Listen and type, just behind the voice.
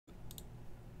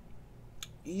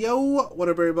Yo, what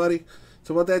up, everybody?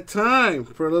 It's about that time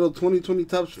for a little 2020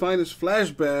 Topps Finest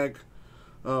Flashback.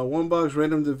 One box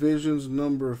random divisions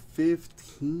number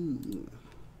 15.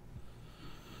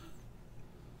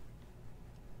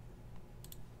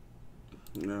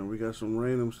 Now we got some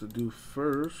randoms to do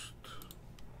first.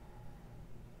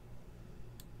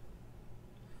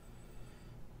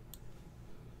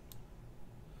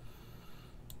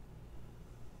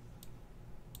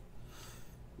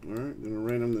 Alright, gonna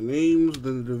random the names,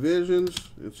 then the divisions,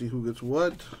 and see who gets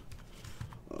what.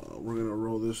 We're gonna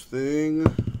roll this thing.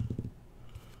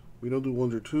 We don't do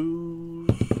ones or twos.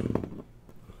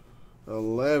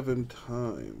 11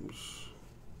 times.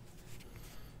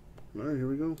 Alright, here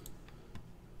we go.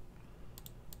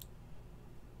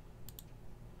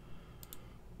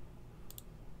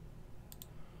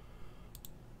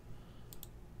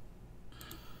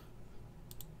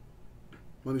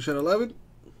 Money shot 11.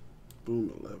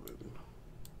 Boom, 11.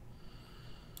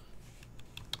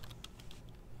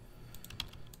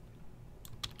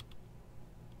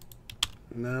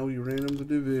 Now we random the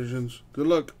divisions. Good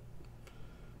luck,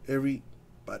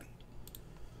 everybody.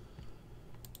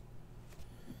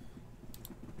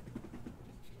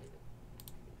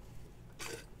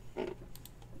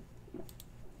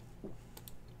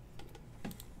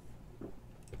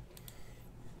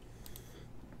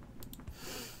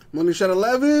 Money shot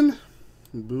 11.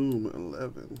 Boom,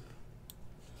 11.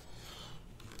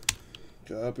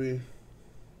 Copy.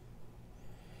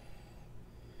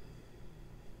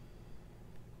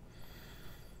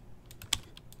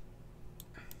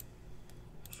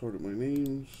 Sorted my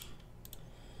names.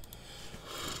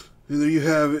 And there you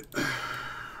have it.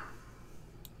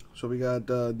 So we got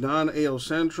Don AL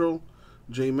Central,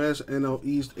 J Mess NL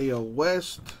East AL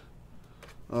West,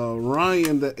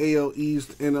 Ryan the AL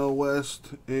East NL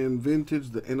West, and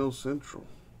Vintage the NL Central.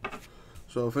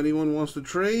 So if anyone wants to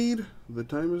trade, the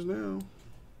time is now.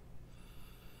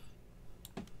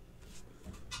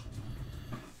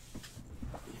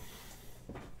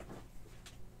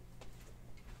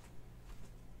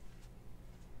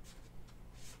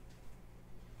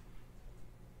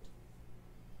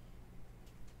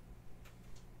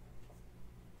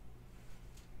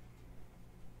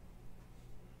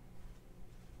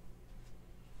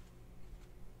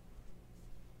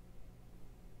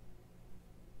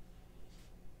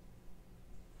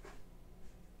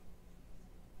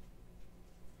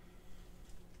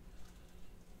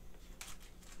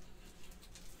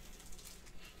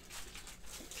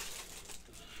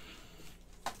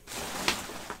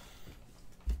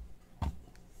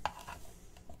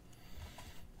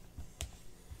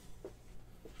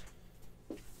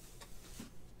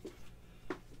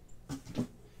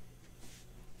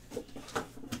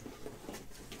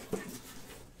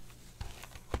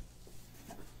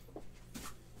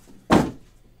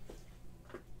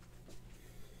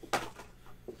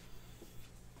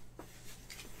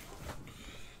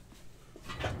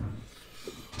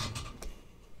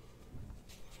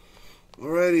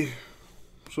 Alrighty,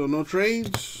 so no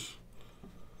trades.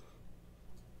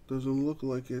 Doesn't look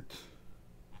like it.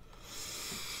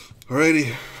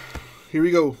 Alrighty, here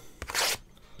we go.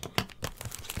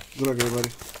 Good luck, everybody.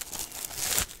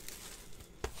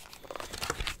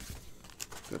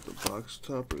 Got the box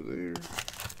topper there.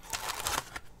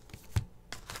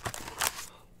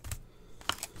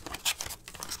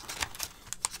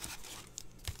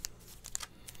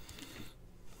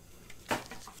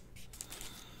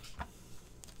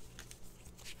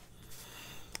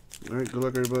 Alright, good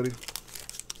luck, everybody.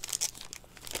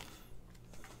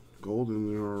 Gold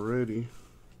in there already.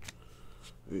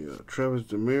 A Travis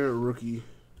Demeritte rookie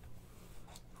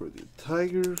for the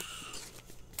Tigers.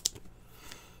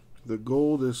 The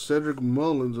gold is Cedric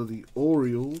Mullins of the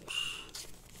Orioles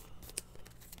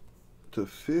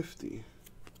 /50.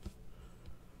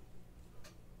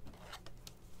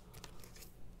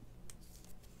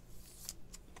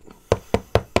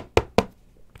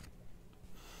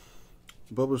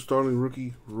 Bubba Starling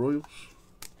rookie Royals.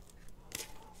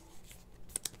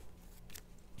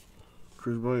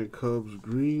 Chris Bryant Cubs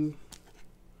green.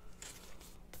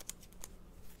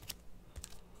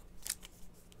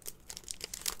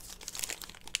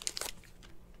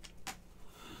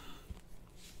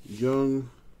 Young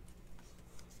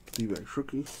D-backs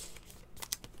rookie.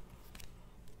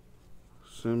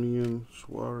 Semien,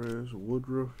 Suarez,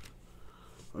 Woodruff.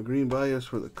 A green bias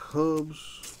for the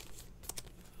Cubs.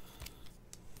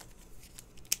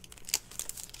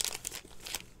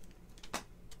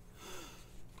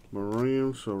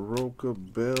 Moran, Soroka,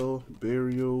 Bell,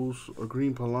 Berrios, a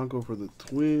green Polanco for the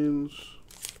Twins.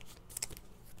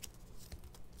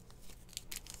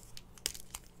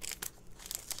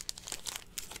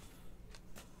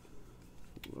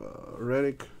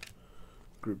 Reddick,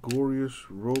 Gregorius,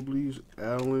 Robles,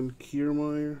 Allen,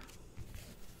 Kiermaier.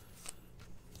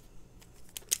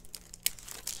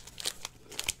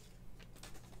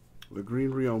 The Green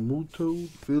Real Muto,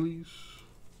 Phillies.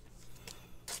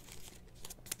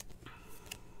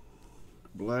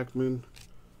 Blackman,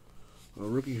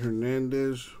 Rookie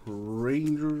Hernandez,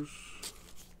 Rangers.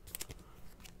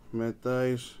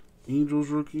 Matthijs, Angels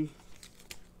rookie.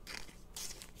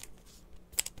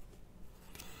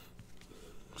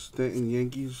 Stanton,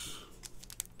 Yankees.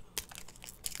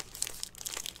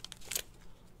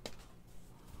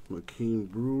 McCain,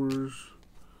 Brewers.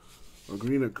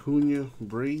 Green Acuna,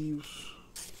 Braves.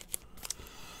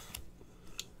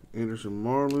 Anderson,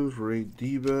 Marlins. Ray,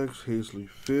 D-backs. Hazley,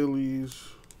 Phillies.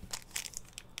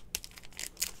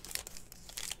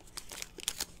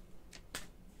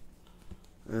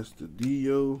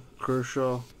 Astudillo,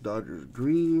 Kershaw, Dodgers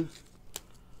green.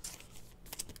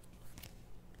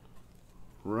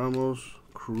 Ramos,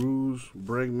 Cruz,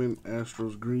 Bregman,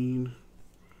 Astros green.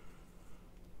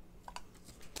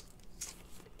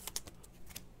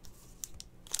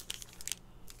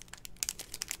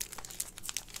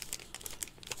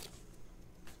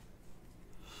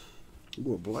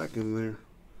 Ooh, a black in there.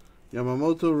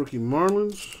 Yamamoto, rookie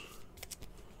Marlins.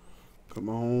 Come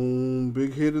on,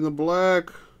 big hit in the black.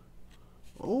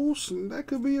 Oh, that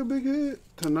could be a big hit.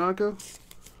 Tanaka.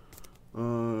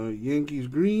 Yankees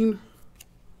green.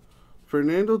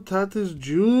 Fernando Tatis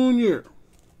Jr.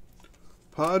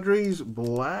 Padres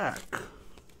black.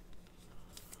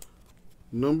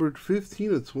 Numbered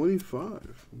 15 of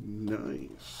 25.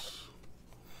 Nice.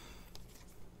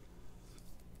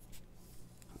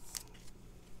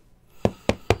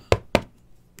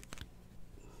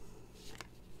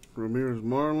 Ramirez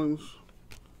Marlins.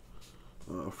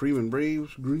 Freeman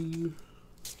Braves green.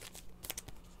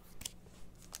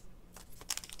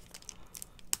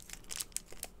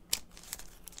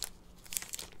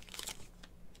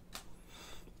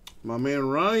 My man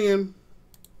Ryan,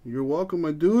 you're welcome,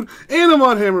 my dude. And a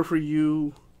Mod Hammer for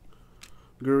you.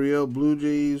 Gurriel Blue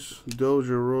Jays,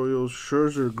 Dozier Royals,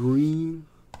 Scherzer green.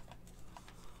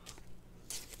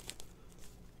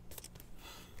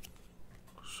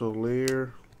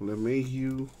 Soler,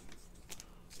 LeMahieu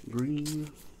green.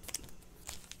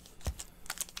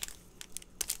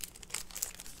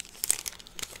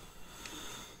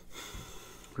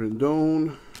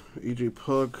 Rendon, AJ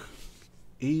Puck,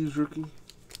 A's rookie.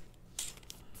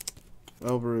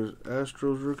 Alvarez,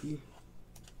 Astros rookie.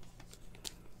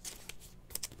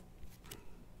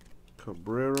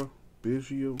 Cabrera,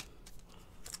 Biggio.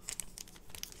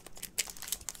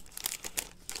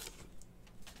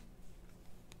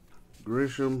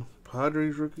 Grisham,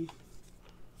 Padres rookie.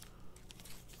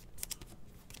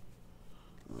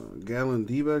 Gallen,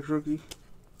 D-backs rookie.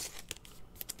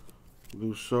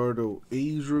 Lusardo,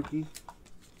 A's rookie.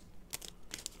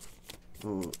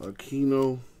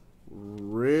 Aquino,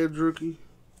 Reds rookie.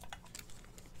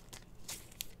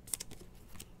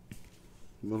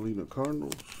 Molina,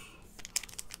 Cardinals.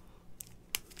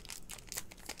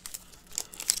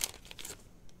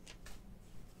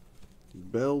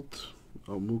 Belt,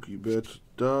 Mookie Betts,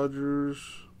 Dodgers.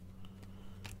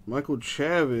 Michael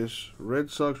Chavis, Red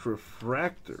Sox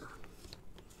refractor.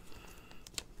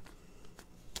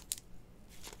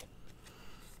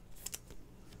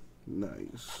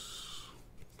 Nice.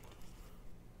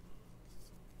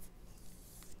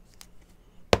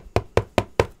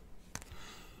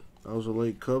 That was a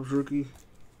late Cubs rookie.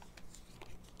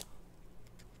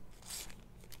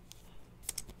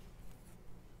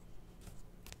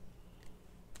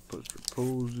 Buster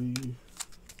Posey.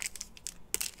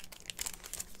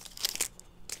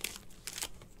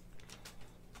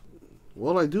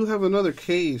 Well, I do have another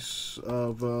case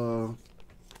of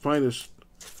finest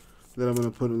that I'm going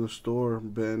to put in the store.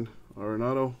 Ben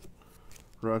Arenado,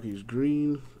 Rockies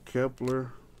green,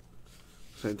 Kepler,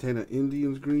 Santana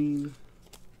Indians green,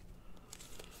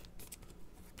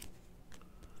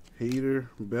 Hader,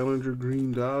 Bellinger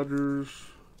green, Dodgers,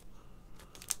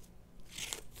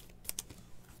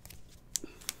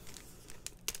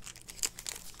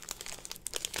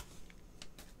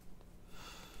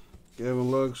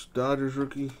 Gavin Lux, Dodgers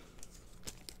rookie,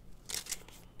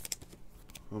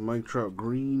 Mike Trout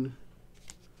green,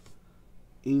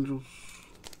 Angels,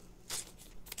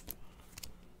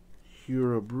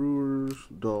 Hura Brewers,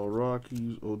 Dahl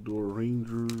Rockies, Odor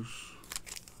Rangers,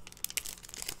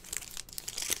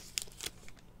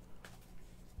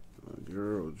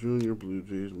 Guerrero Jr., Blue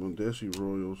Jays, Mondesi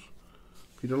Royals,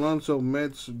 Pete Alonso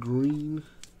Mets green,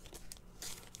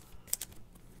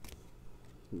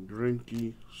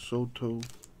 Greinke, Soto,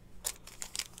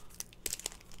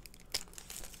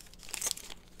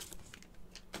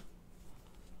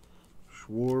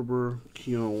 Schwarber,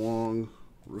 Keon Wong,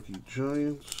 rookie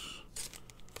Giants.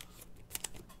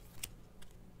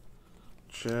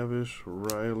 Chavis,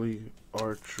 Riley,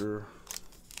 Archer.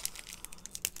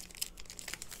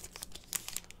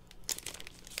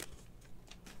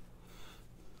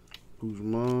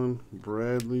 Guzman,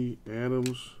 Bradley,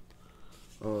 Adams,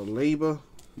 Leyba,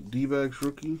 D-backs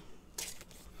rookie.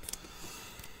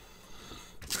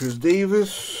 Chris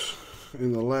Davis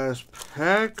in the last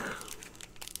pack.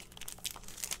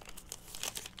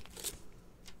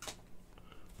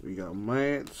 We got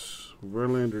Mats,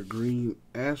 Verlander Green,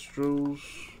 Astros,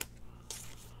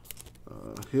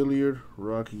 Hilliard,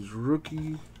 Rockies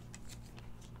rookie.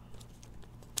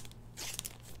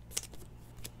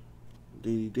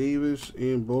 Davey Davis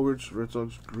and Bogarts, Red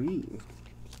Sox green.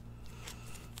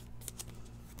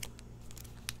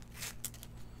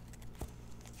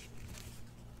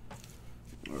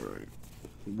 All right,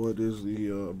 what is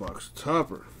the box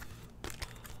topper?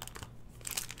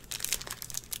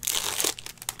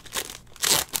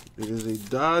 It is a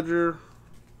Dodger,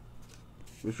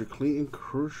 Mr. Clayton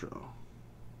Kershaw.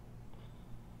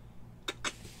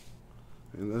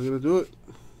 And that's going to do it.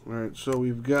 All right, so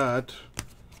we've got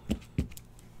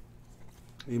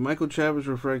a Michael Chavis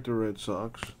refractor Red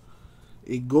Sox,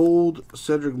 a gold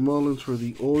Cedric Mullins for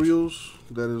the Orioles,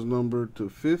 that is numbered to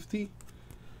 50,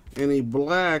 and a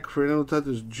black Fernando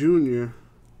Tatis Jr.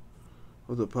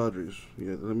 of the Padres.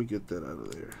 Yeah, let me get that out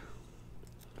of there.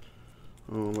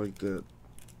 I don't like that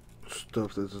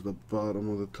stuff that's at the bottom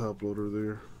of the top loader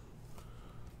there.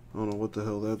 I don't know what the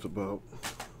hell that's about.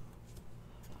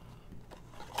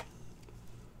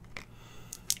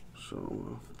 So I'm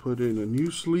going to put in a new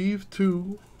sleeve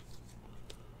too.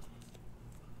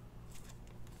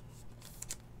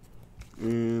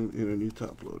 And in a new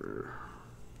top loader.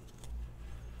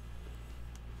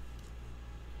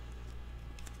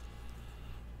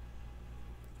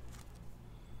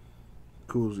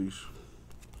 Coolsies.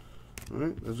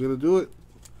 Alright, that's going to do it.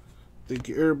 Thank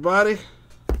you, everybody.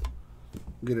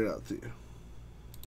 Get it out to you.